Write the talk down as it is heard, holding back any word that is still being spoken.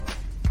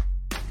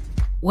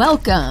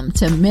Welcome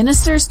to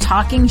Ministers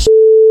Talking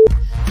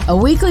a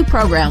weekly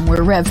program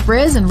where Rev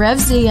Briz and Rev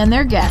Z and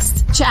their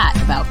guests chat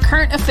about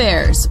current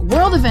affairs,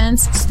 world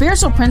events,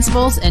 spiritual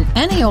principles, and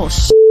any old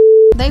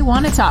they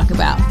want to talk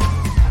about.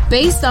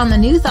 Based on the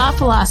New Thought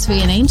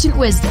philosophy and ancient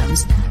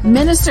wisdoms,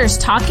 Ministers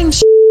Talking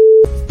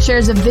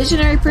shares a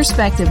visionary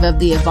perspective of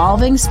the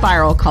evolving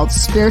spiral called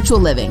spiritual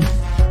living.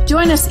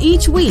 Join us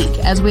each week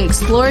as we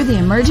explore the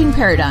emerging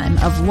paradigm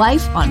of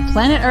life on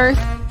planet Earth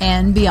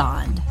and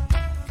beyond.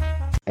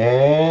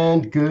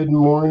 And good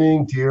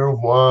morning, dear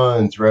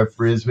ones. Rev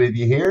Briz with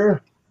you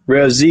here.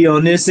 Rev Z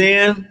on this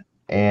end.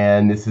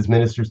 And this is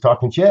Ministers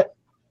Talking Shit,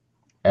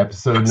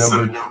 episode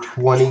number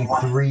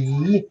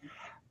 23.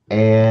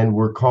 And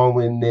we're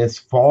calling this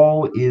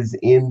Fall is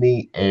in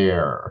the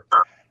Air.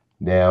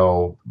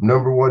 Now,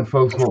 number one,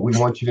 folks, what we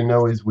want you to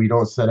know is we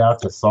don't set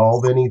out to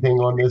solve anything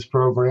on this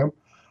program.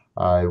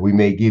 We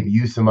may give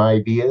you some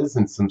ideas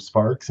and some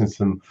sparks and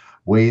some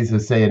ways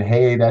of saying,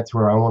 hey, that's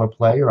where I want to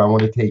play or I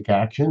want to take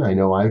action. I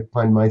know I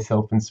find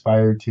myself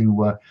inspired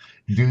to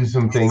do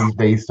some things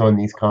based on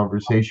these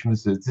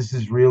conversations. This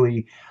is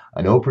really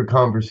an open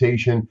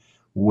conversation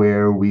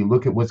where we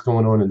look at what's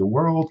going on in the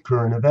world,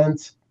 current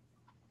events,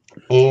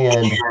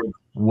 and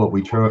what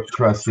we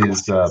trust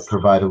is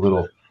provide a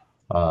little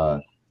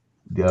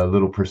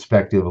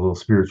perspective, a little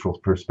spiritual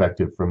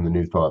perspective from the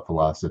New Thought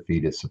philosophy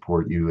to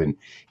support you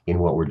in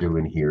what we're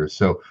doing here.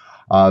 So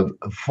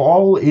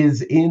fall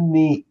is in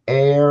the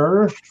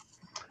air.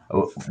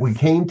 We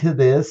came to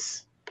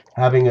this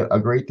having a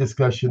great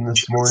discussion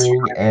this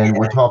morning, and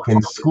we're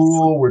talking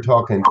school, we're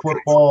talking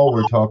football,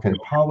 we're talking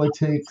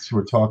politics,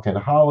 we're talking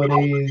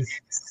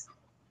holidays.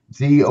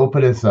 Z,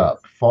 open us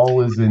up.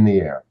 Fall is in the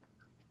air.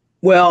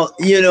 Well,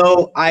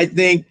 I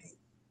think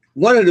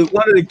one of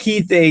the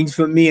key things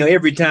for me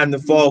every time the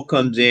fall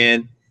comes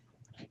in,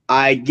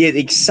 I get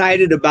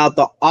excited about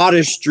the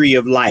artistry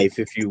of life,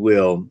 if you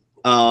will.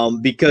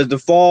 Because the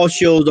fall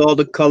shows all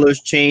the colors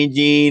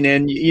changing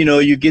and,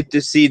 you get to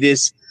see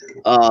this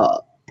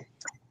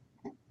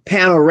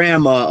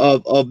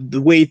panorama of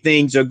the way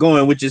things are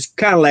going, which is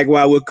kind of like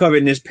why we're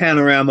covering this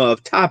panorama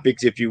of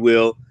topics, if you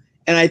will.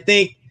 And I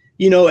think,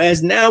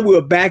 as now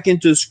we're back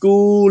into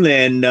school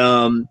and,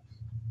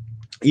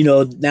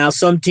 now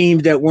some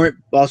teams that weren't,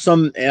 well,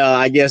 some,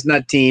 I guess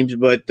not teams,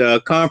 but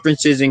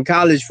conferences in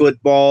college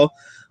football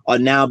are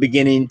now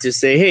beginning to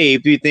say, hey,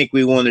 if you think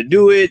we want to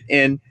do it.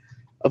 And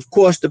of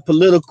course, the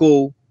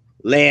political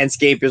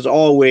landscape is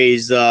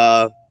always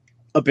up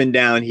and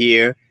down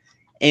here.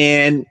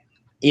 And,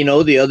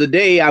 the other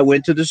day I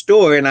went to the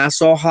store and I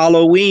saw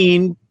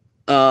Halloween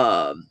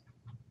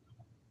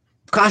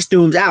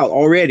costumes out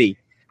already.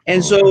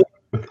 And so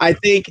I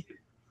think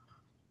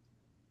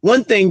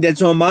one thing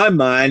that's on my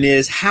mind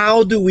is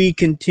how do we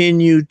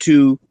continue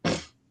to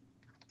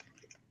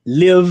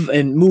live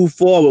and move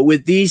forward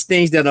with these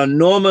things that are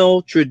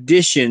normal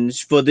traditions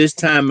for this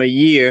time of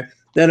year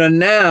that are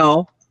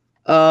now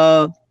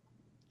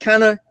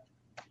kind of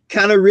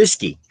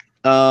risky.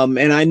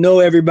 And I know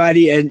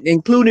everybody, and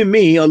including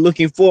me, are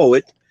looking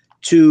forward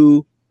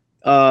to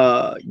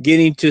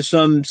getting to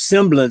some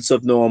semblance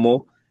of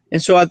normal.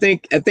 And so I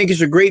think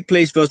it's a great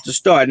place for us to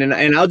start. And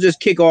I'll just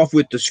kick off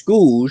with the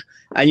schools.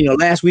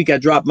 Last week I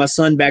dropped my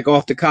son back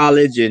off to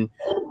college, and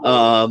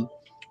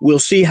we'll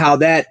see how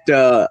that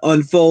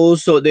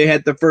unfolds. So they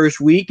had the first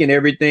week, and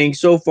everything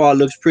so far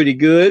looks pretty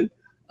good.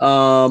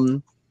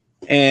 But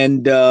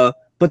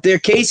their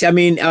case,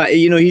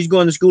 he's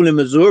going to school in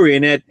Missouri,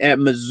 and at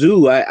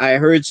Mizzou, I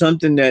heard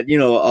something that,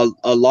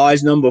 a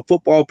large number of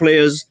football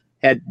players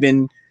had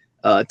been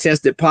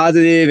tested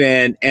positive,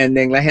 and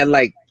then they had,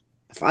 like,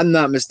 if I'm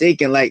not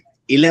mistaken, like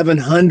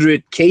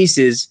 1,100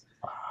 cases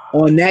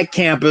on that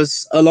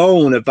campus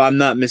alone, if I'm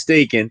not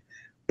mistaken.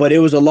 But it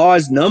was a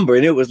large number,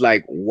 and it was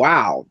like,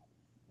 wow.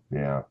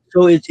 Yeah.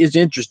 So it's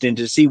interesting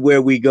to see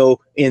where we go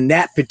in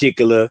that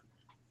particular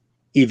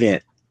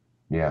event.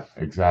 Yeah,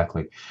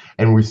 exactly.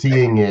 And we're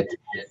seeing it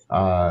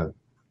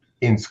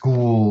in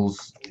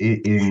schools.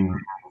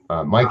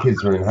 My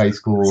kids are in high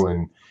school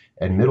and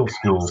middle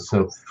school,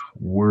 so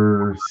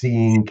we're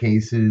seeing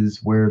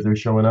cases where they're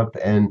showing up,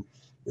 and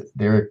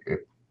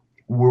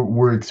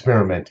we're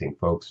experimenting,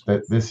 folks.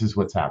 That this is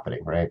what's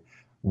happening, right?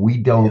 We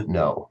don't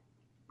know.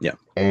 Yeah.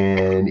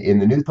 And in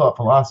the New Thought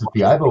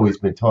philosophy, I've always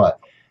been taught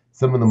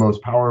some of the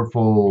most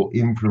powerful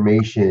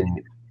information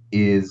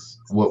is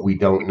what we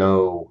don't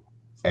know.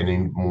 And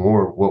in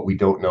more, what we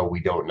don't know, we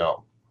don't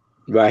know.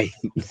 Right.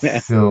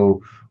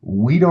 So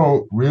we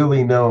don't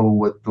really know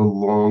what the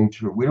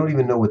long-term, we don't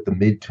even know what the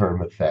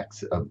midterm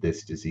effects of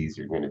this disease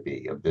are going to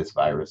be, of this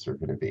virus are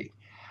going to be.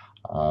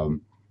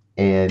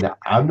 And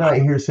I'm not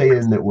here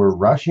saying that we're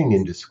rushing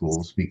into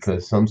schools,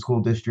 because some school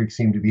districts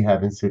seem to be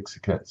having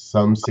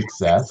some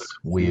success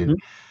with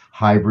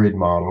hybrid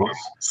models,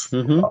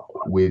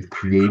 with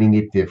creating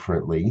it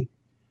differently.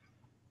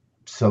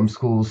 Some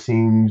schools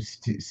seem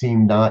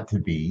not to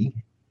be.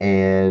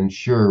 And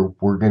sure,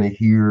 we're going to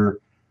hear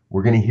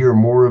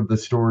more of the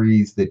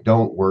stories that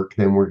don't work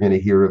than we're going to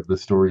hear of the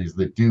stories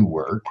that do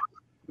work.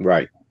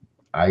 Right.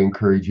 I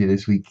encourage you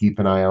this week, keep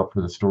an eye out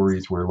for the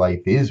stories where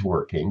life is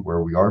working,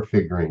 where we are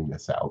figuring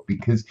this out,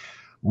 because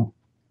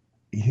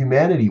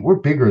humanity, we're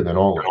bigger than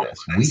all of this.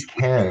 We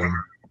can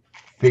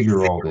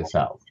figure all this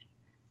out.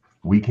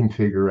 We can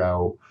figure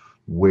out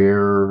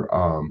where,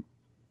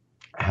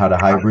 how to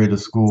hybrid a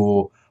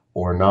school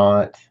or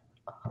not.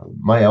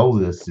 My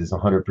eldest is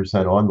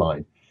 100%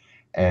 online.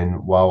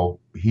 And while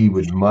he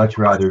would much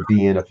rather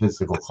be in a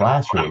physical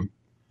classroom,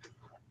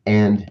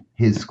 and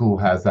his school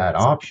has that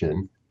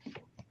option,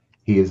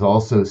 he has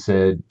also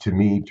said to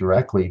me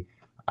directly,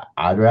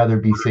 I'd rather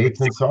be safe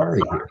than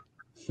sorry here.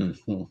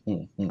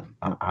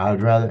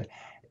 I'd rather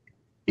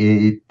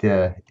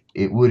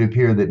it would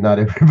appear that not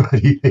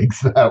everybody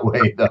thinks that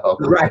way, though.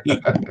 Right.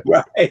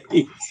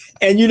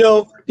 And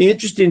the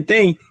interesting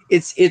thing,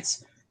 it's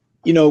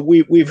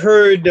we've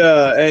heard,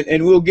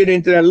 and we'll get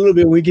into that a little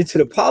bit when we get to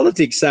the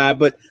politics side,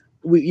 but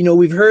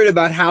we've heard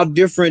about how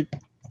different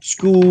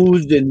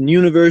schools and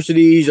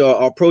universities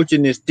are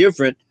approaching this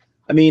different.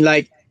 I mean,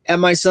 like at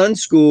my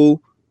son's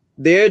school,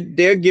 they're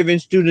giving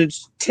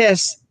students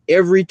tests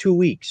every 2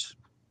 weeks.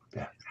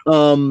 Yeah.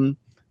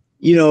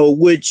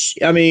 Which,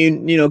 I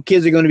mean,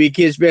 kids are going to be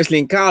kids, especially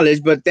in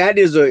college, but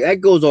that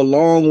goes a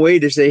long way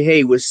to say,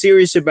 hey, we're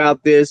serious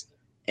about this,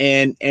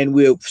 and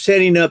we're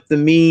setting up the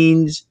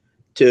means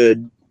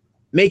to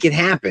make it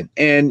happen.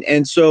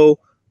 And so,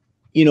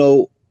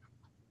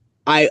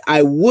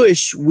 I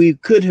wish we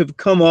could have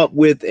come up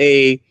with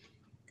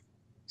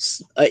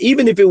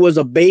even if it was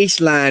a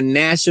baseline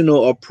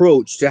national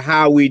approach to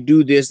how we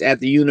do this at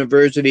the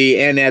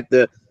university and at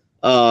the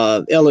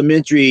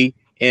elementary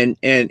and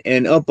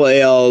upper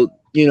L,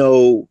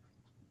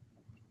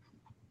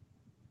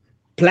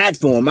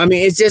 platform. I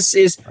mean,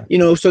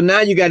 so now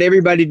you got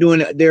everybody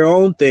doing their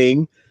own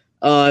thing.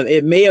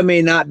 It may or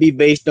may not be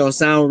based on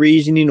sound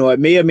reasoning, or it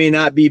may or may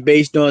not be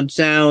based on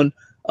sound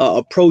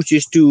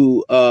approaches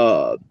to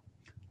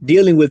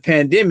dealing with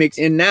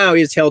pandemics. And now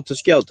it's helter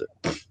skelter.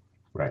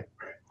 Right.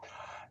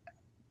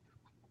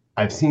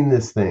 I've seen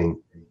this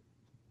thing.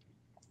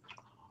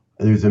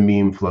 There's a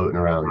meme floating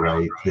around,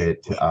 right,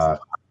 that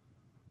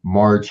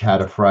March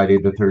had a Friday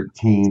the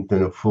 13th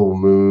and a full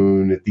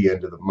moon at the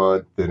end of the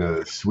month, and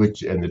a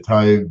switch, and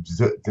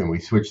we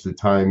switched the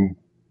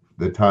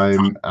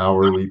time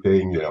hourly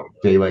thing,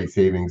 daylight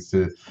savings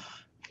to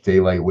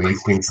daylight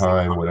wasting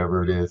time,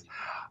 whatever it is.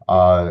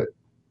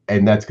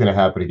 And that's going to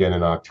happen again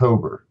in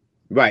October.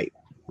 Right.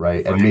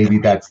 And maybe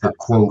that's the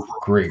quote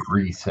great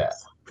reset.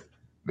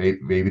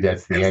 Maybe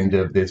that's the end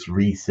of this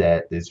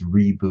reset, this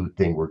reboot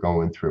thing we're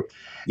going through.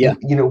 Yeah.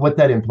 What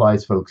that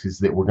implies, folks, is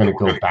that we're going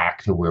to go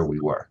back to where we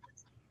were.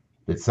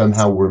 That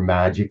somehow we're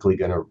magically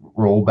going to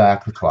roll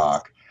back the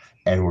clock,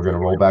 and we're going to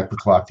roll back the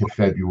clock to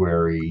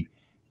February,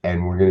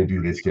 and we're going to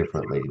do this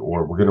differently.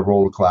 Or we're going to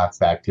roll the clock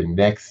back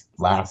to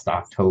last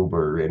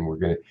October, and we're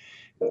going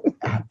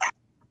to...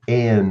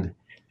 And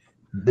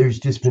there's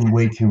just been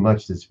way too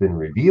much that's been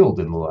revealed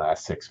in the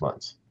last 6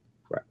 months.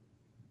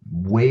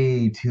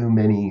 Way too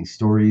many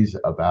stories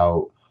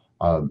about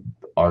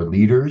our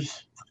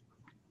leaders,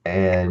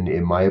 and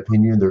in my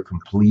opinion, their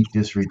complete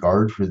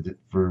disregard for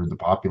the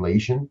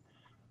population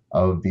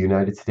of the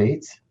United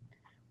States.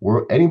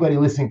 Anybody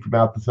listening from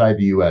outside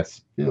the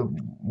U.S.,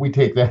 we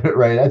take that,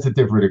 right? That's a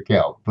different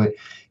account. But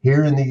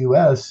here in the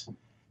U.S.,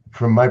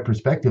 from my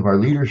perspective, our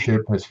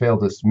leadership has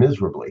failed us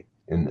miserably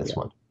in this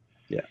one.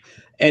 Yeah.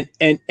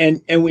 And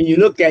when you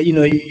look at,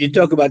 you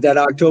talk about that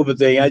October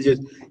thing,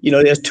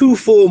 there's 2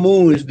 full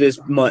moons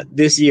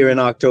this year in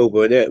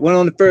October. One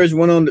on the first,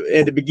 one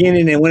at the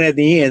beginning, and one at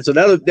the end. So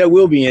that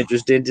will be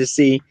interesting to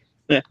see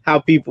how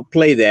people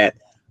play that.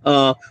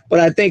 But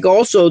I think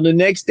also the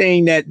next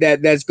thing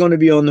that's going to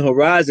be on the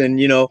horizon,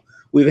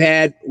 we've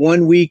had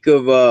 1 week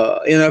of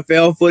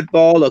NFL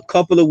football, a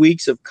couple of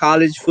weeks of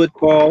college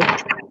football.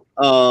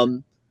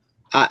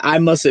 I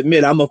must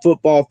admit, I'm a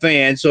football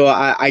fan, so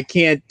I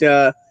can't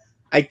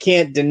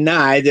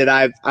deny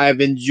that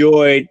I've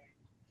enjoyed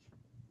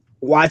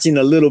watching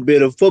a little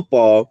bit of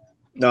football.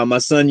 My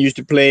son used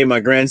to play, my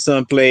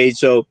grandson played,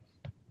 so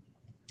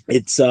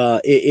it's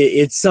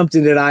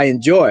something that I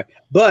enjoy.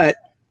 But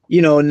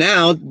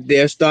now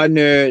they're starting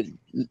to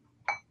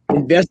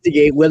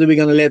investigate whether we're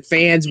going to let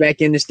fans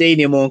back in the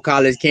stadium on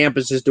college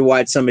campuses to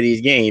watch some of these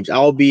games,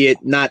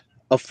 albeit not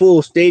a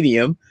full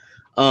stadium.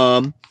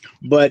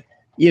 But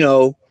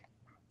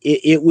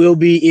it will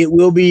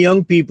be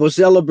young people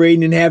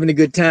celebrating and having a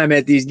good time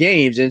at these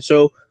games. And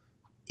so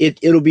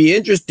it'll be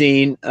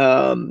interesting.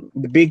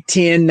 The Big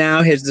Ten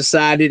now has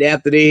decided,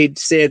 after they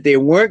said they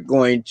weren't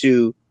going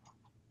to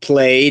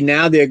play,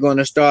 now they're going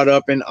to start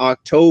up in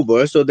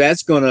October. So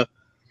that's going to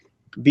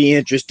be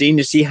interesting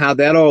to see how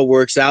that all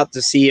works out,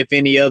 to see if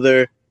any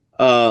other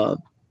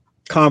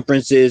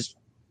conferences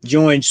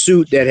join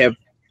suit that have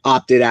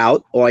opted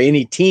out, or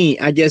any team.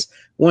 I guess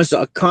once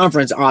a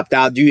conference opt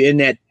out, in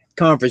that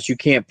conference you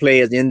can't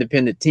play as an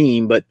independent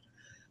team. But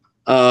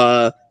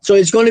so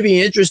it's going to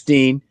be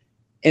interesting,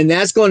 and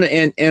that's going to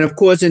and of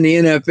course in the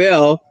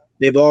NFL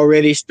they've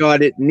already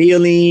started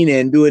kneeling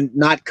and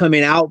not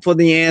coming out for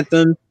the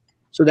anthem.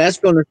 So that's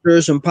going to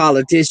stir some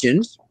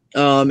politicians.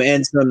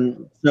 and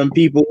some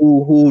people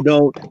who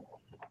don't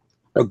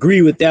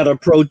agree with that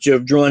approach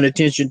of drawing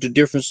attention to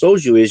different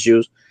social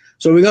issues.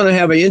 So we're going to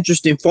have an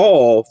interesting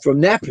fall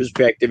from that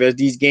perspective as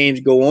these games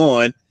go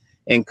on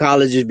and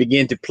colleges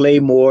begin to play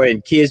more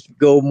and kids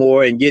go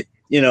more and get,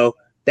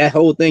 that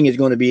whole thing is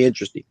going to be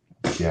interesting.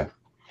 Yeah.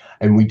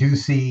 And we do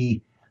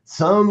see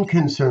some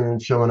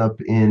concerns showing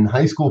up in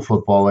high school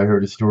football. I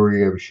heard a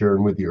story I was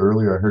sharing with you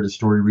earlier. I heard a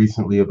story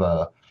recently of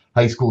a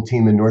high school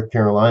team in North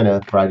Carolina,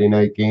 Friday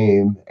night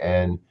game,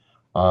 and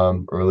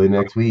early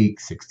next week,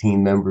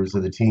 16 members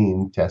of the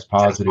team test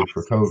positive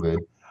for COVID.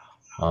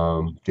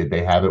 Did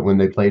they have it when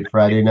they played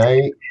Friday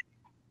night?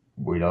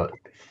 We don't.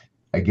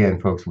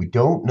 Again, folks, we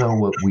don't know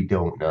what we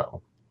don't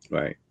know.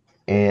 Right.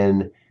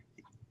 And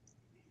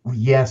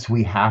yes,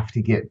 we have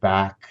to get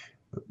back.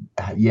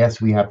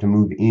 Yes, we have to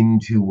move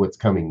into what's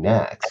coming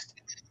next.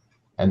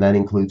 And that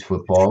includes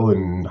football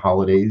and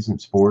holidays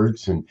and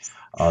sports. And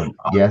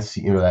yes,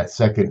 that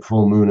second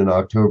full moon in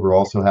October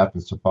also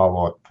happens to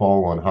fall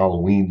on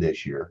Halloween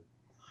this year.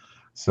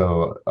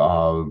 So,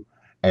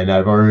 and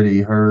I've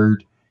already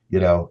heard,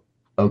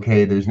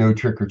 okay, there's no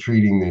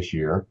trick-or-treating this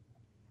year,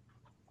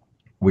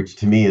 which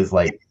to me is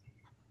like,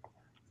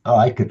 oh,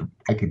 I could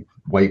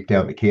wipe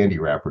down the candy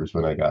wrappers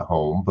when I got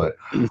home, but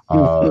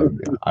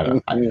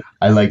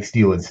I like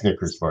stealing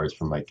Snickers bars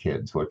from my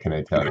kids. What can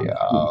I tell you?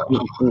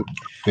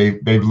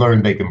 They've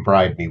learned they can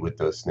bribe me with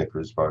those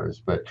Snickers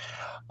bars, but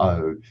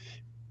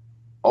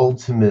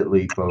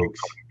ultimately, folks,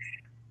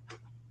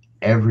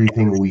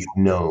 everything we've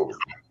known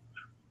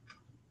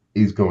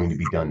is going to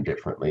be done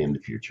differently in the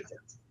future.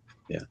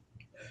 Yeah,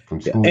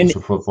 from schools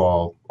to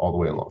football, all the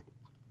way along.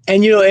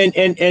 And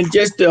and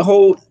just the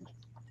whole,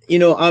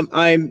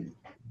 I'm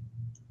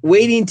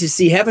waiting to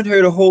see. Haven't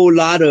heard a whole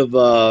lot of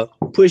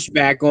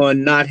pushback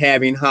on not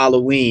having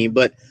Halloween,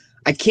 but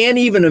I can't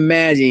even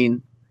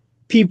imagine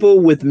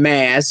people with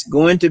masks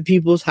going to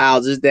people's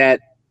houses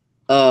that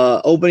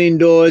opening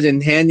doors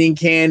and handing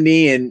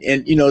candy and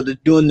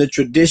doing the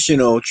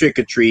traditional trick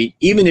or treat,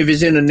 even if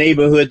it's in a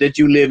neighborhood that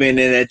you live in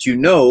and that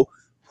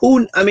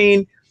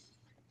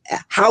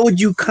how would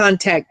you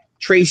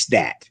trace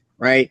that,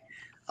 right?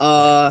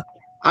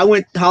 I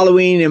went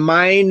Halloween in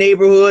my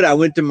neighborhood. I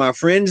went to my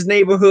friend's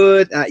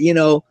neighborhood.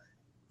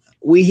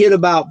 We hit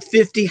about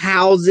 50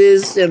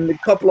 houses in a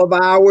couple of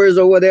hours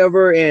or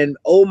whatever. And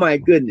oh my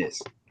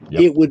goodness,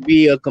 Yep. It would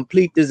be a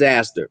complete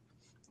disaster.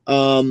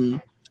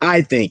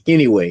 I think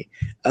anyway,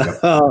 and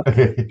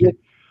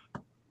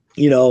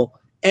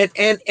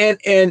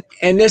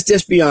let's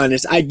just be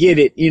honest. I get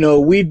it.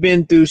 We've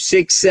been through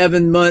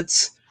 6-7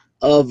 months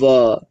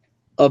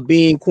of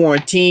being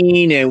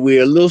quarantined, and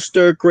we're a little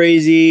stir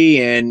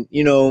crazy, and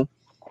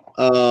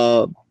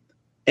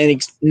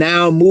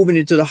now moving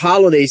into the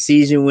holiday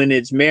season when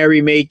it's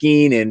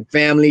merrymaking and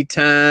family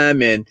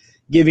time and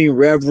giving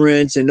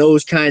reverence and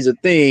those kinds of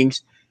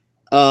things.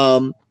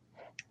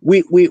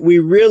 We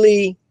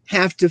really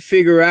have to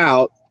figure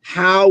out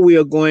how we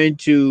are going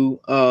to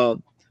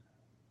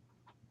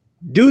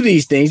do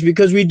these things,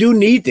 because we do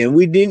need them.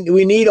 We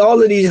need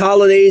all of these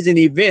holidays and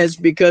events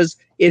because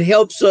it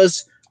helps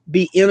us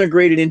be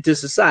integrated into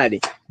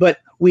society. But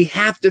we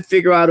have to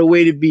figure out a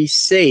way to be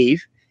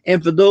safe.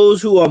 And for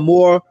those who are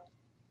more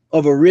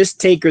of a risk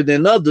taker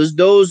than others,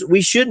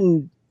 we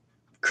shouldn't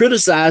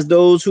criticize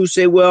those who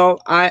say,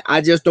 well,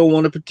 I just don't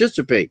want to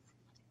participate.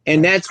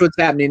 And that's what's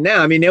happening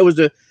now. I mean, there was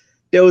a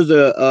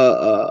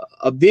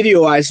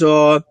video I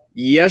saw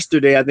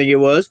yesterday, I think it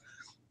was,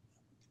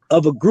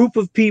 of a group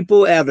of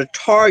people at a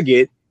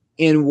Target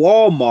in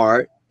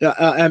Walmart,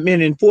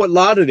 in Fort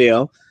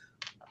Lauderdale,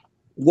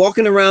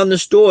 walking around the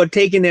store,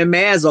 taking their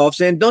masks off,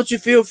 saying, don't you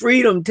feel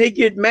freedom? Take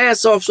your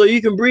mask off so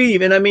you can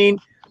breathe. And I mean,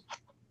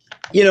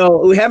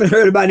 we haven't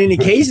heard about any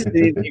cases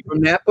from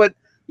that, but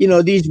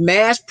these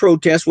mass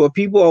protests where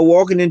people are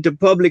walking into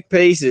public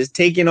places,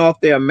 taking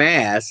off their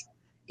masks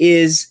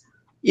is,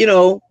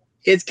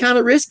 it's kind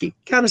of risky,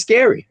 kind of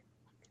scary.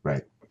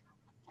 Right.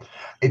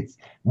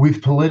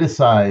 We've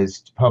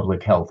politicized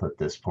public health at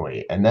this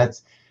point, and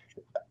that's,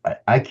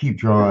 I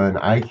keep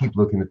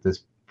looking at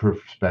this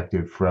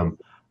perspective from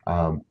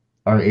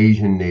our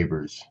Asian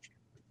neighbors,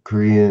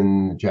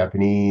 Korean,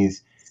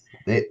 Japanese.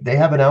 They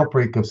have an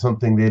outbreak of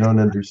something they don't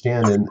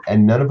understand,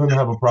 and none of them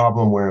have a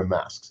problem wearing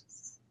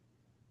masks.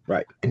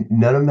 Right. And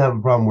none of them have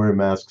a problem wearing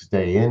masks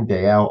day in,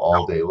 day out,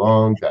 all day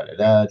long,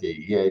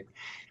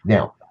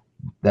 Now,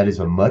 that is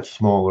a much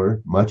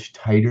smaller, much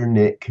tighter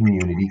knit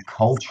community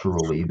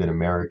culturally than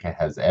America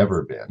has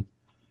ever been.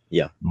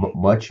 Yeah.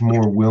 Much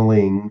more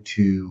willing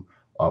to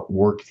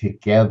work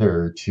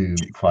together to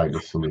find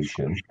a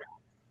solution.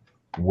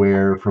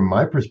 Where, from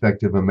my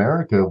perspective,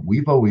 America,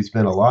 we've always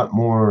been a lot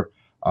more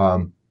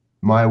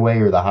my way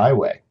or the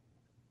highway.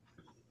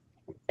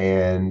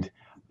 And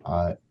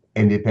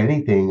if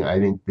anything, I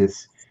think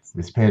this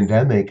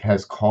pandemic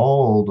has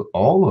called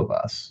all of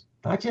us,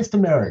 not just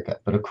America,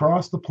 but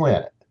across the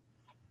planet,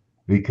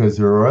 because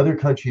there are other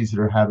countries that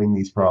are having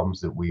these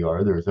problems that we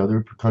are. There's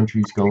other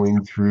countries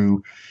going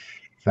through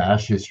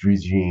fascist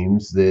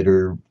regimes that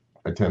are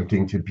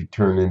attempting to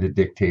turn into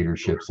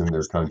dictatorships in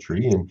their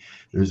country, and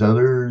there's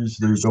others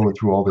that are going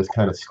through all this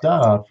kind of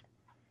stuff,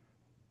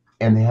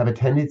 and they have a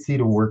tendency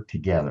to work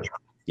together.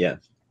 Yeah.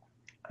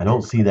 I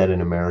don't see that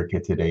in America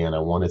today, and I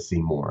want to see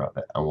more of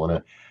it. I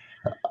want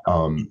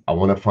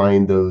to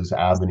find those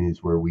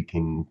avenues where we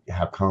can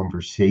have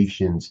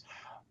conversations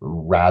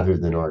rather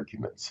than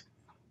arguments.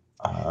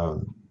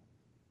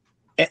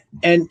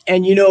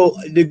 And you know,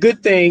 the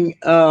good thing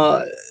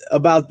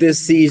about this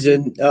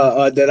season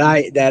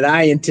that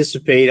I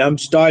anticipate, I'm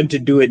starting to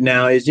do it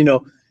now, is, you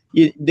know,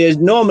 there's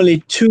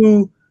normally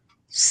 2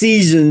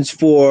 seasons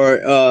for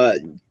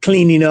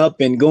cleaning up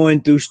and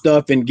going through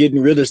stuff and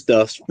getting rid of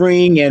stuff: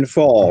 spring and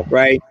fall,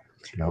 right?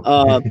 Yep.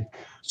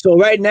 So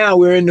right now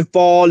we're in the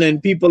fall,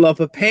 and people are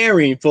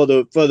preparing for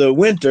the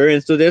winter,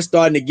 and so they're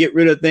starting to get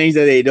rid of things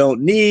that they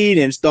don't need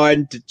and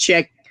starting to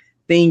check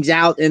things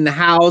out in the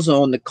house,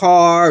 on the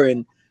car,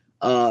 and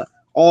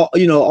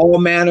all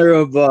manner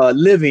of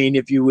living,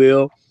 if you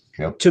will,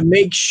 Yep. to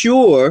make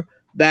sure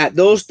that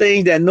those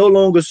things that no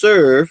longer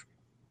serve,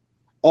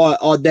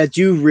 or that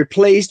you've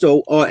replaced,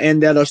 or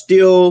and that are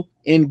still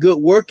in good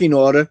working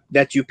order,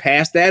 that you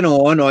pass that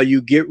on, or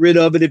you get rid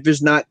of it if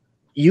it's not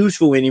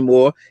useful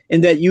anymore,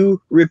 and that you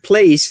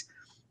replace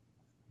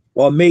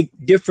or make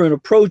different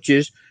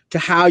approaches to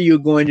how you're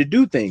going to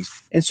do things.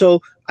 And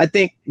so I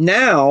think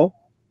now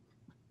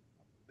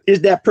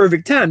is that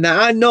perfect time. Now,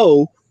 I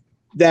know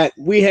that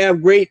we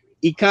have great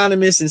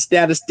economists and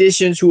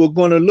statisticians who are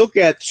going to look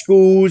at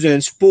schools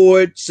and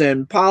sports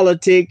and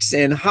politics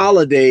and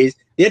holidays.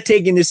 They're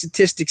taking the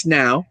statistics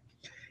now,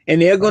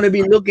 and they're going to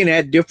be looking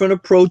at different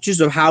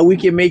approaches of how we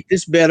can make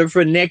this better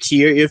for next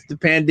year if the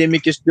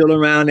pandemic is still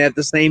around at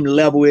the same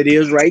level it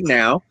is right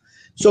now.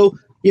 So,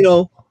 you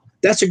know,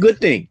 that's a good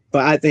thing.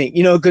 But I think,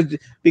 you know,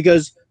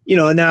 because, you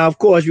know, now, of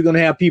course, we're going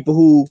to have people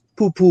who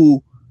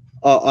poo-poo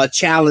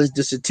challenge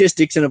the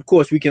statistics. And of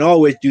course, we can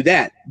always do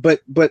that.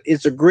 But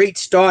it's a great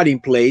starting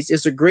place.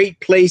 It's a great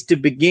place to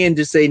begin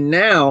to say,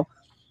 now,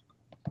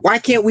 why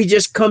can't we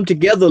just come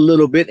together a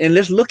little bit and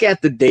let's look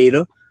at the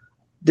data?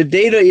 The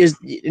data is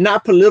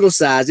not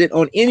politicize it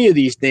on any of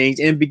these things,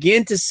 and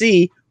begin to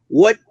see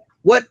what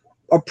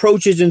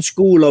approaches in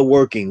school are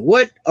working,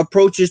 what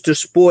approaches to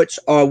sports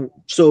are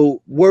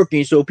so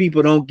working so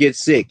people don't get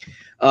sick.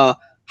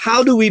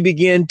 How do we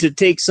begin to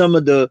take some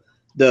of the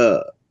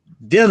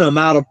venom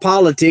out of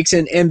politics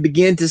and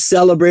begin to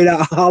celebrate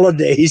our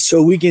holidays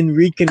so we can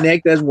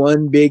reconnect as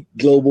one big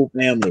global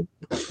family?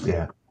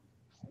 Yeah.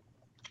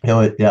 You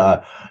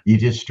know, you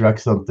just struck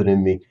something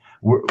in me.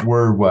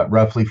 We're what,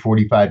 roughly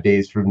 45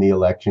 days from the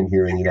election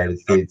here in the United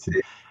States.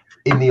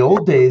 In the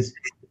old days,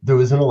 there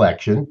was an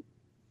election,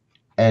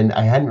 and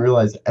I hadn't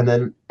realized, and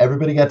then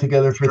everybody got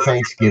together for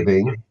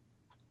Thanksgiving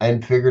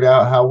and figured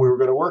out how we were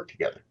going to work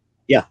together.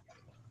 Yeah.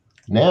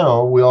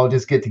 Now we all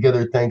just get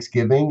together at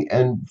Thanksgiving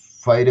and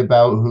fight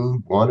about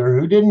who won or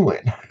who didn't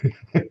win.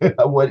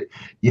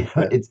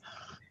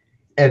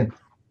 And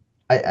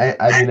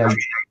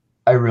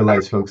I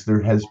realize, folks,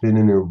 there has been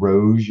an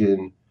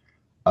erosion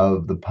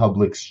of the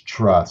public's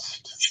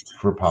trust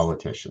for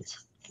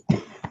politicians.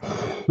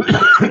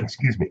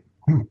 Excuse me.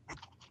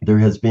 There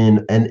has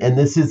been, and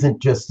this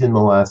isn't just in the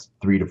last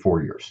 3 to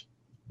 4 years.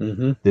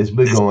 Mm-hmm. This has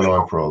been going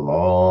on for a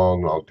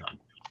long, long time.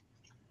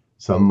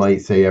 Some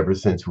might say ever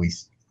since we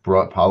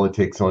brought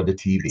politics onto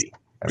TV,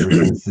 ever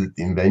since the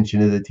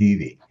invention of the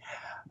TV,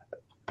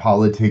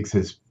 politics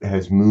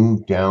has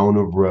moved down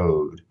a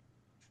road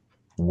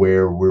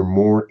where we're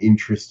more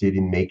interested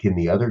in making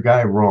the other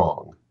guy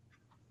wrong,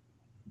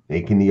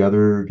 making the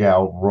other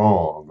gal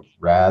wrong,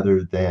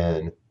 rather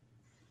than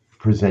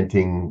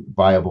presenting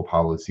viable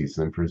policies,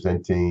 than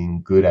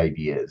presenting good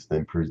ideas,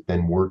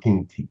 than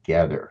working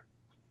together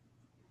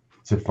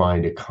to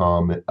find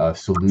a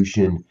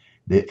solution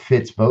that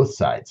fits both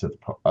sides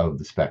of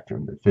the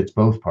spectrum, that fits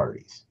both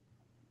parties.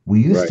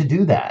 We used to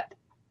do that.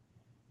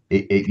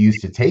 It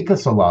used to take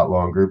us a lot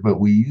longer, but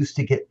we used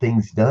to get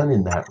things done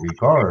in that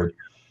regard.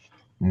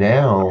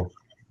 Now,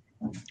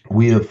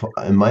 we have,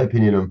 in my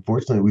opinion,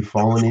 unfortunately, we've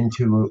fallen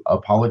into a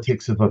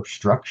politics of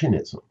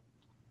obstructionism.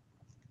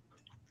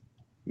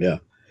 Yeah.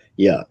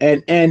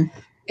 And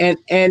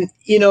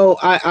you know,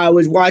 I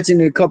was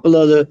watching a couple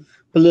of the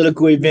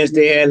political events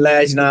they had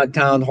last night,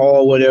 town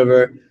hall,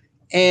 whatever,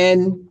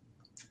 and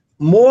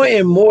more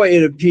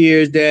it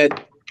appears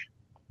that,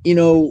 you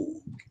know,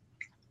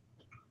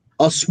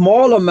 a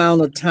small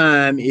amount of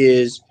time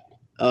is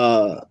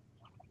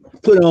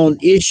put on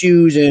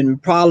issues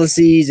and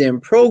policies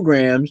and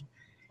programs.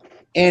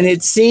 And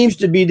it seems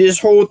to be this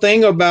whole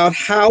thing about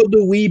how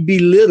do we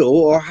belittle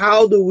or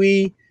how do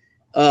we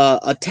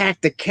attack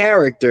the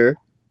character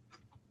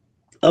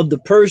of the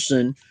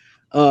person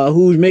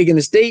who's making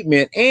a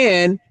statement.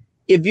 And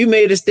if you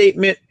made a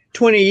statement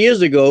 20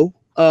 years ago,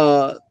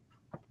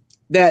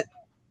 that,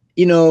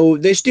 you know,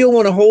 they still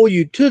want to hold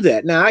you to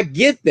that. Now, I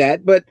get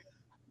that, but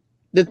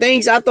the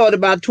things I thought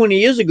about 20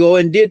 years ago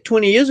and did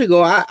 20 years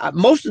ago, I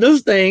most of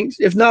those things,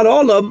 if not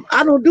all of them,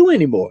 I don't do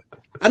anymore.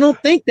 I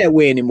don't think that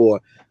way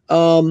anymore,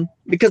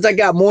 because I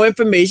got more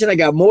information, I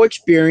got more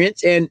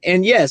experience, and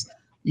yes,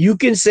 you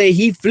can say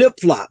he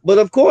flip-flopped. But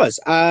of course,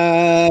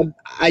 I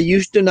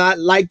used to not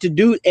like to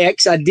do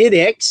X. I did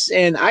X,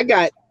 and I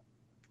got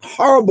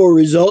horrible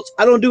results.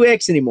 I don't do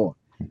X anymore.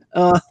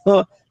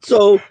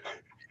 So,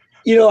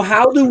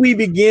 how do we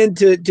begin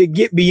to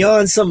get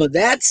beyond some of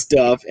that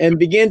stuff and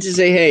begin to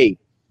say, hey,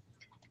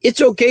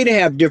 it's okay to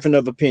have different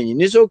of opinion.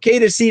 It's okay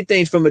to see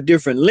things from a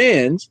different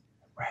lens.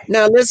 Right.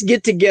 Now let's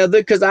get together,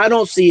 because I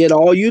don't see it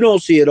all. You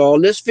don't see it all.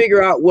 Let's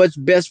figure out what's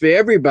best for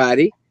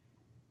everybody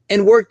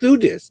and work through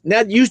this. And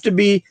that used to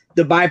be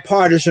the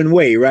bipartisan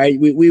way, right?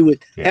 We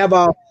would have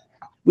our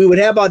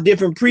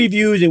different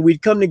previews, and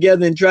we'd come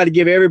together and try to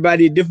give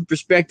everybody a different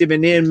perspective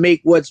and then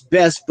make what's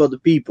best for the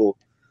people.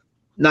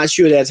 Not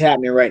sure that's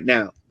happening right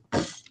now.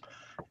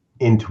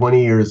 In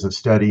 20 years of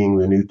studying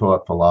the New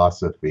Thought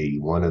philosophy,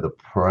 one of the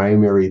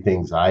primary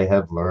things I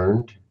have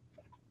learned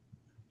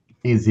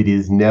is it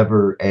is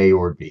never A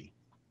or B.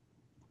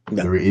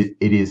 No. It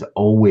is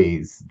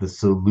always the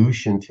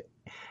solution to,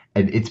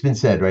 and it's been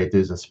said, right?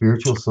 There's a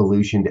spiritual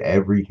solution to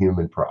every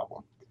human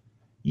problem.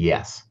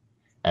 Yes.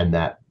 And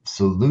that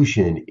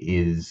solution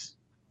is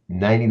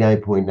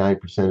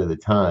 99.9% of the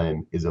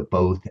time is a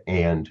both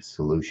and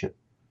solution.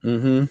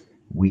 Mm-hmm.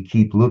 We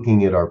keep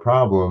looking at our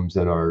problems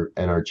and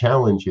our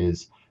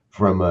challenges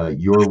from a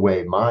your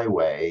way, my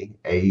way,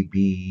 A,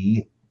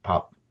 B,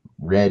 pop,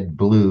 red,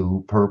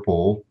 blue,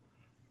 purple.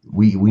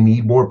 We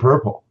need more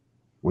purple.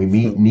 We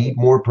need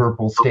more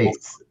purple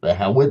states. The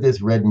hell with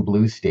this red and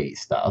blue state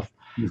stuff.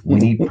 We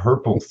need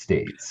purple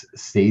states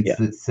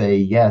that say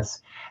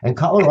yes. And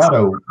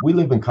Colorado, we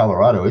live in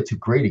Colorado. It's a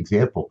great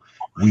example.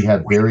 We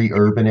have very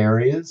urban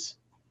areas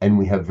and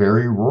we have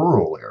very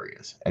rural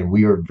areas, and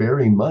we are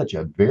very much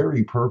a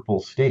very purple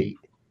state.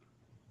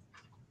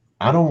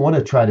 I don't want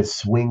to try to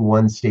swing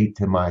one state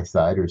to my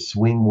side or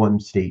swing one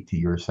state to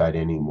your side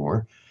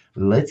anymore.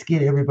 Let's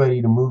get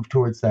everybody to move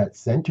towards that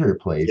center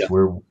place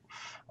where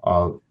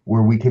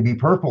we can be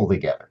purple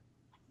together.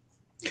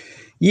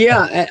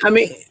 Yeah, I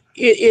mean,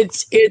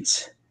 it's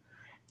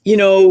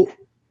the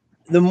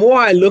more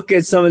I look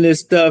at some of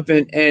this stuff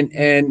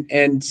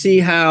and see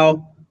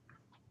how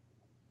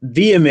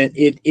vehement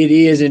it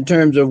is in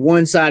terms of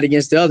one side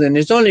against the other, and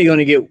it's only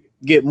going to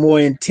get more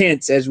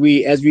intense as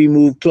we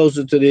move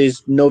closer to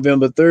this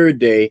November 3rd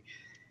day.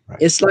 Right.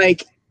 It's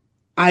like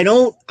I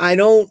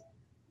don't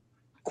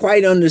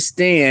quite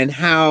understand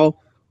how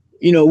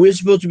we're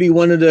supposed to be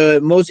one of the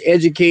most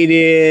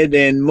educated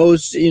and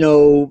most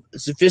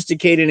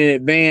sophisticated and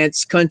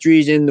advanced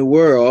countries in the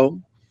world.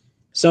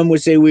 Some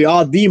would say we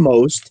are the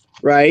most,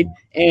 right?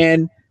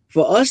 And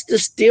for us to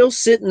still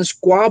sit and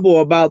squabble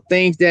about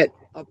things that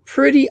are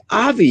pretty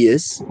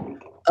obvious,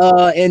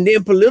 and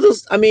then political.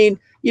 I mean,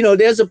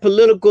 there's a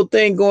political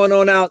thing going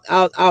on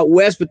out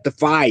west with the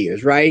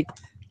fires, right?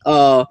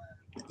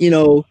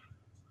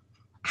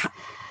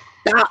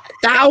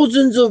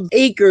 Thousands of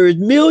acres,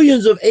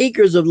 millions of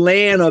acres of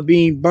land are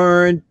being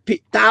burned,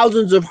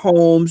 thousands of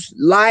homes,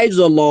 lives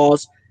are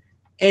lost,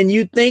 and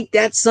you think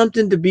that's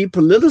something to be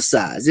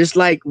politicized. It's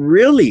like,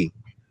 really?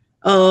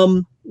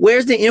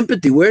 Where's the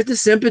empathy? Where's the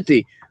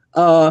sympathy?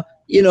 And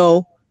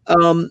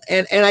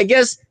I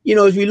guess,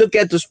 as we look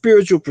at the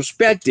spiritual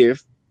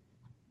perspective,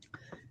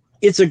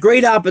 it's a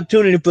great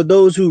opportunity for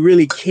those who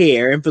really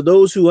care and for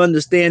those who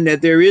understand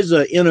that there is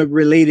an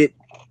interrelated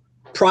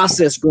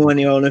process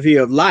going on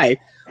here of life.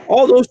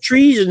 All those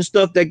trees and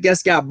stuff that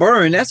got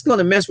burned, that's going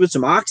to mess with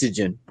some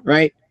oxygen,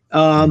 right?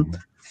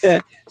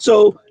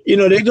 So,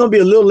 there's going to be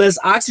a little less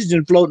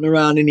oxygen floating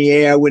around in the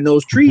air when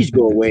those trees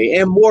go away,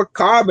 and more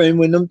carbon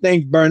when them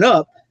things burn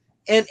up.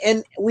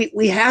 And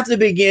we have to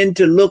begin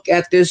to look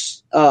at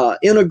this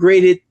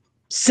integrated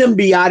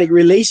symbiotic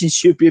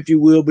relationship, if you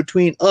will,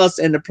 between us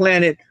and the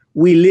planet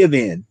we live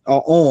in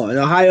or on,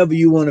 or however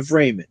you want to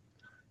frame it.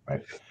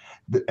 Right.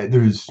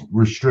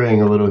 We're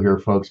straying a little here,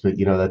 folks, but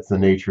that's the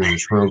nature of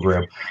this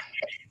program.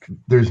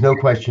 There's no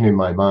question in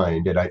my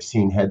mind, and I've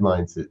seen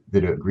headlines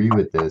that agree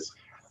with this.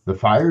 The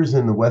fires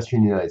in the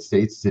Western United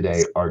States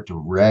today are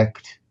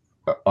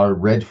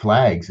red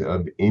flags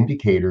of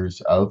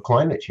indicators of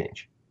climate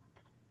change.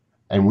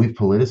 And we've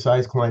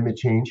politicized climate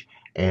change,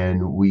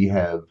 and we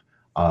have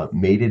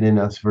made it an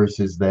us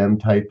versus them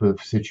type of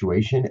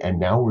situation. And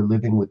now we're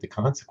living with the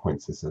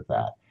consequences of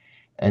that.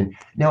 And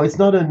now it's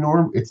not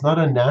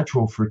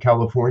unnatural for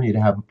California to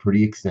have a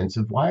pretty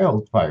extensive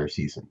wildfire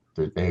season.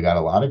 They got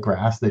a lot of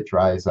grass that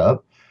dries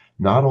up.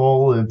 Not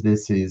all of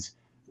this is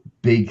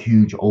big,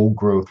 huge old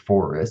growth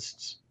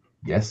forests.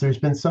 Yes, there's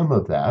been some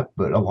of that,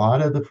 but a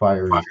lot of the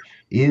fires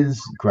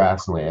is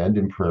grassland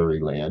and prairie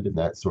land and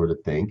that sort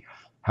of thing.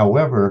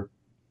 However,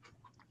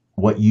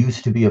 what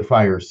used to be a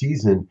fire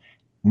season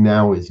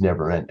now is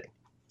never ending.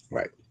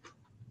 Right.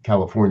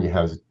 California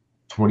has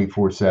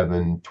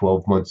 24/7,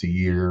 12 months a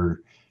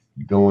year,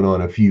 going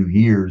on a few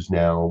years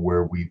now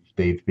where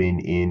they've been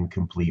in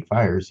complete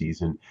fire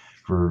season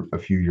for a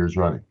few years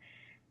running.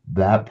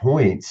 That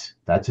points,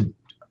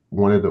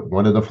 one of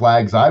the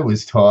flags I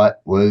was taught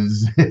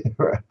was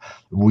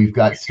we've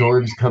got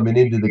storms coming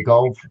into the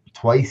Gulf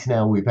twice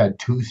now. We've had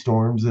 2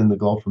 storms in the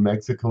Gulf of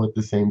Mexico at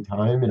the same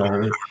time in a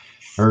hurry.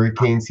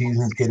 Hurricane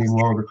season's getting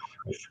longer.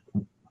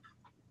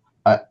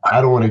 I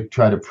don't want to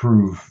try to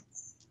prove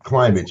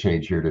climate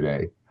change here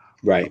today.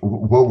 Right.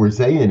 What we're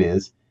saying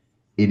is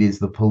it is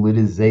the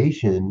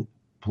politicalization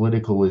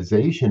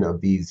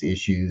of these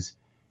issues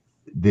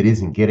that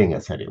isn't getting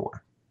us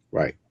anywhere.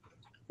 Right.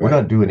 We're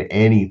not doing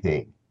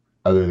anything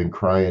other than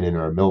crying in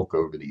our milk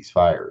over these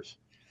fires.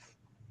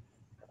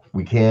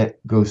 We can't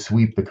go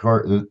sweep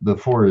the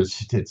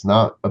forest. It's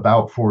not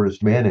about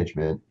forest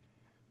management.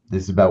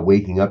 This is about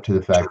waking up to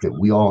the fact that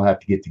we all have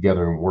to get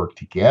together and work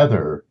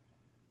together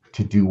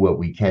to do what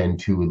we can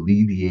to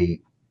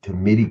alleviate, to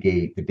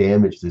mitigate the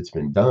damage that's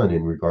been done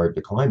in regard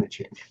to climate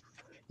change.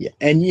 Yeah,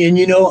 and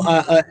you know,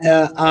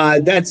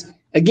 that's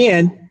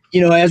again, you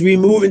know, as we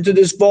move into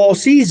this fall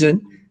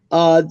season,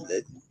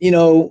 you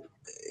know,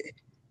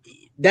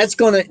 that's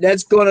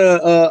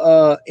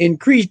gonna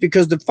increase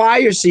because the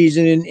fire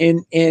season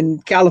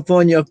in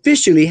California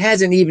officially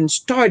hasn't even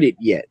started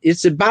yet.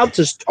 It's about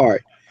to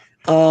start,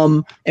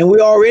 and we're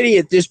already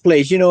at this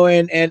place, you know,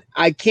 and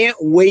I can't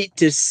wait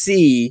to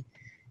see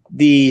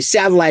the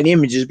satellite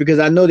images, because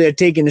I know they're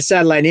taking the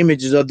satellite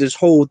images of this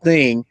whole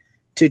thing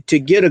to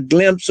get a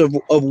glimpse of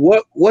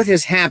what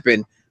has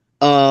happened.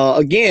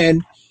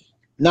 Again,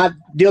 not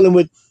dealing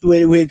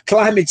with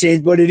climate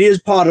change, but it is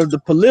part of the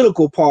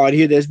political part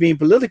here that's being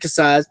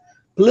politicized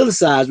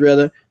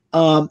rather.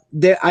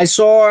 I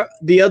saw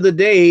the other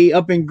day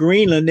up in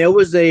Greenland, there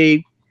was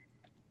a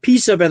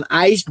piece of an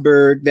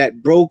iceberg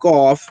that broke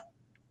off.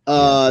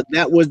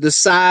 That was the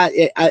size,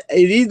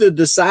 either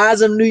the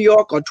size of New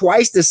York or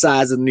twice the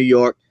size of New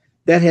York,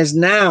 that has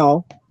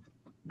now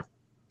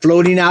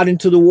floating out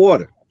into the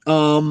water.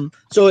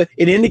 So it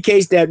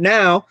indicates that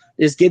now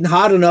it's getting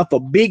hot enough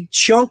for big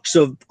chunks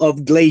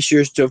of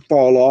glaciers to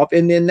fall off,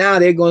 and then now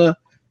they're going to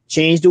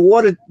change the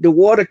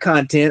water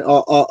content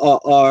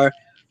or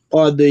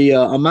the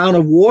amount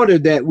of water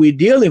that we're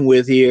dealing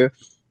with here.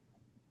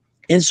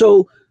 And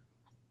so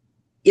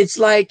it's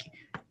like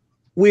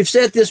we've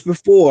said this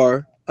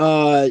before.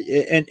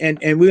 And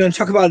we're going to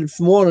talk about it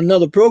more on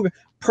another program.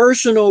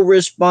 Personal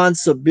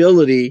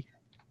responsibility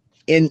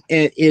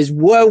is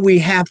where we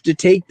have to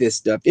take this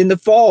stuff. In the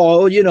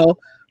fall, you know,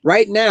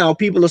 right now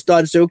people are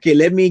starting to say, okay,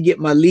 let me get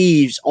my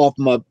leaves off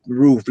my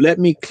roof. Let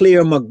me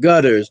clear my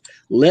gutters.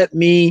 Let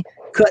me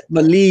cut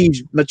my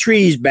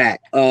trees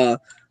back. You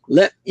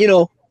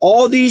know,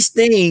 all these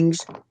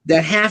things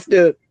that have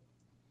to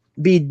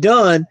be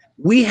done,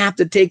 we have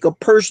to take a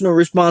personal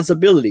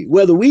responsibility,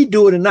 whether we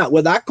do it or not.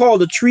 Whether I call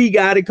the tree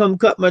guy to come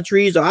cut my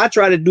trees or I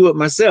try to do it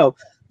myself,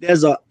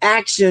 there's an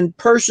action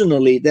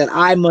personally that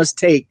I must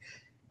take.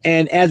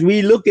 And as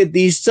we look at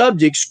these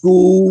subjects,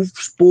 school,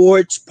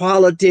 sports,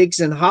 politics,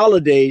 and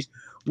holidays,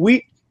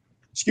 we,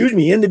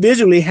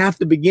 individually have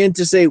to begin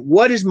to say,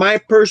 what is my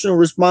personal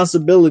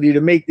responsibility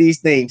to make these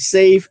things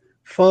safe,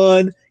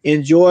 fun,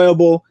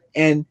 enjoyable,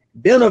 and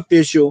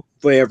beneficial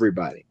for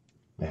everybody?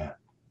 Yeah.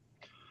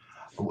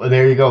 Well,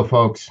 there you go,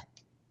 folks.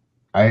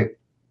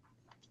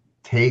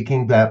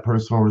 Taking that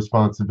personal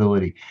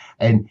responsibility.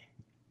 And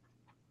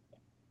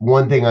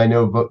one thing I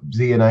know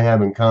Z and I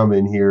have in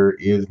common here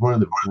is one of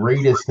the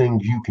greatest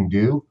things you can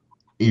do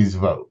is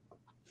vote.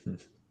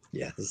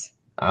 Yes.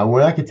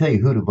 We're not going to tell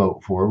you who to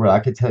vote for. We're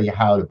not going to tell you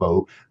how to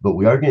vote, but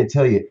we are going to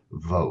tell you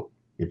vote.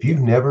 If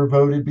you've never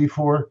voted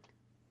before,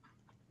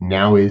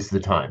 now is the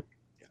time.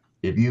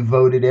 If you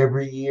voted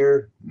every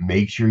year,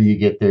 make sure you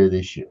get there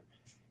this year.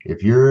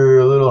 If you're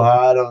a little,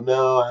 I don't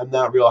know, I'm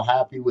not real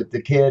happy with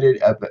the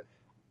candidate, but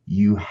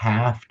you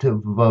have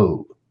to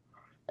vote.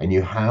 And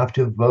you have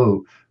to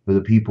vote for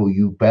the people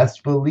you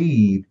best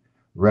believe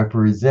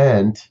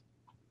represent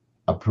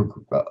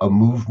a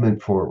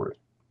movement forward.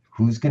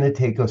 Who's going to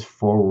take us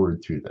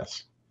forward through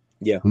this?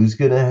 Yeah. Who's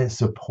going to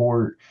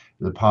support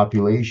the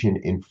population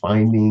in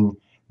finding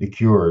the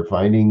cure,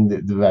 finding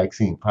the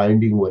vaccine,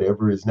 finding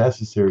whatever is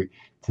necessary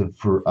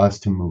for us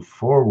to move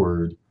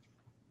forward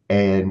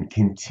and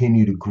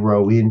continue to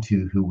grow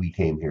into who we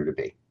came here to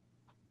be.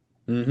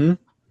 Mm-hmm.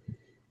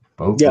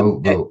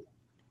 Vote.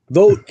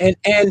 Vote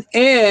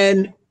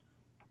and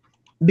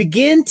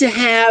begin to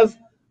have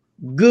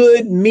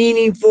good,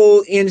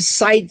 meaningful,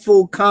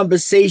 insightful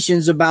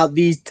conversations about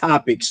these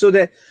topics so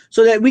that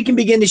we can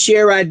begin to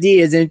share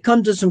ideas and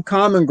come to some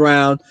common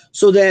ground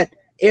so that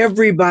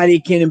everybody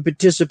can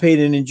participate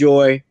and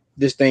enjoy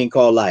this thing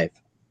called life.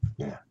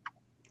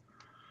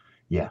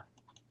 Yeah.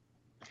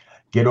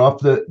 Get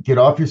off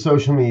your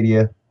social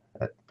media.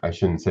 I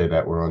shouldn't say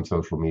that we're on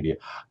social media.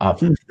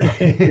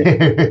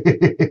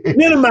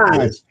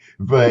 Minimize.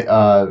 But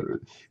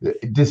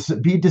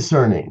be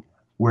discerning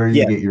where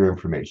you get your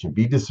information.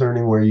 Be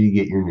discerning where you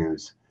get your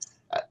news.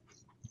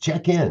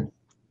 Check in.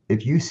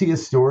 If you see a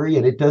story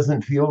and it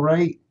doesn't feel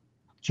right,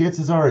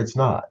 chances are it's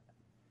not.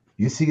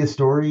 You see a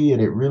story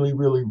and it really,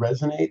 really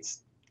resonates,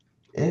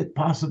 it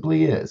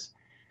possibly is.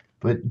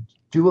 But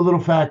do a little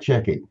fact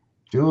checking.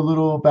 Do a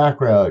little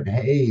background.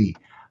 Hey,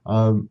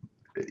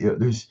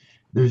 there's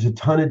a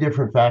ton of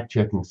different fact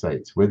checking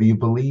sites. Whether you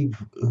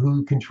believe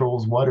who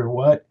controls what or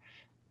what,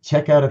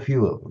 check out a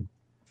few of them.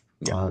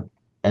 Yeah.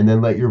 and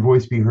then let your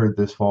voice be heard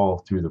this fall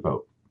through the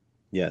vote.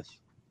 Yes.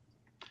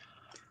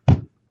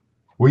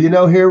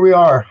 Well, here we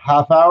are,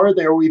 half hour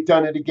there. We've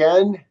done it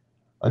again.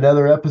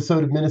 Another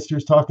episode of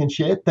Ministers Talking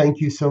Shit. Thank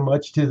you so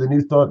much to the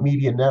New Thought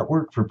Media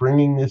Network for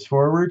bringing this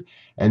forward.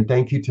 And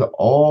thank you to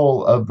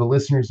all of the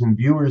listeners and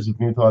viewers of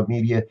New Thought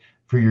Media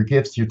for your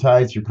gifts, your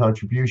tithes, your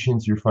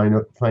contributions, your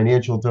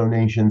financial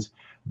donations.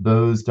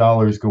 Those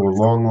dollars go a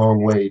long,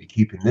 long way to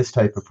keeping this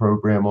type of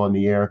program on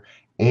the air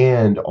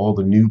and all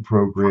the new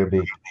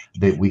programming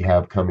that we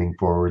have coming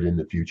forward in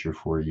the future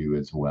for you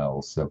as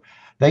well. So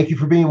thank you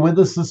for being with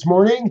us this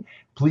morning.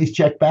 Please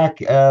check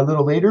back a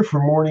little later for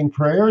morning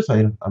prayers.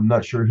 I'm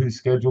not sure who's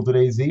scheduled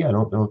today, Z. I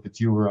don't know if it's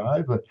you or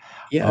I, but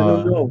yeah, I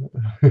don't know.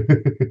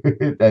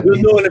 That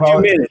we'll know in a few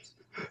minutes.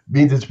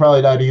 Means it's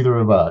probably not either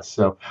of us.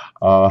 So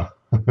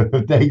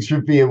thanks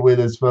for being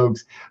with us,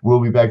 folks. We'll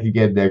be back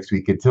again next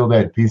week. Until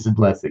then, peace and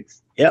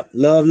blessings. Yep.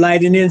 Love,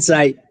 light, and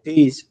insight.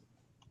 Peace.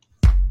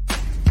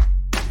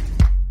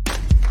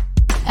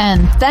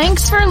 And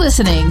thanks for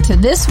listening to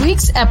this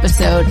week's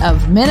episode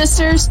of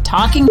Ministers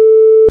Talking.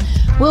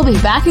 We'll be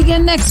back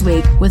again next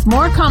week with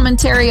more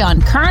commentary on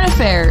current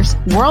affairs,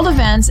 world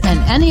events, and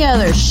any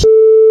other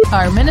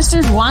our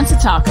ministers want to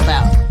talk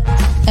about.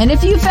 And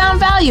if you found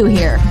value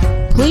here,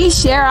 please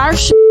share our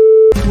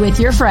with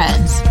your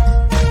friends.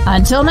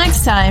 Until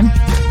next time,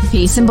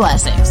 peace and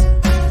blessings.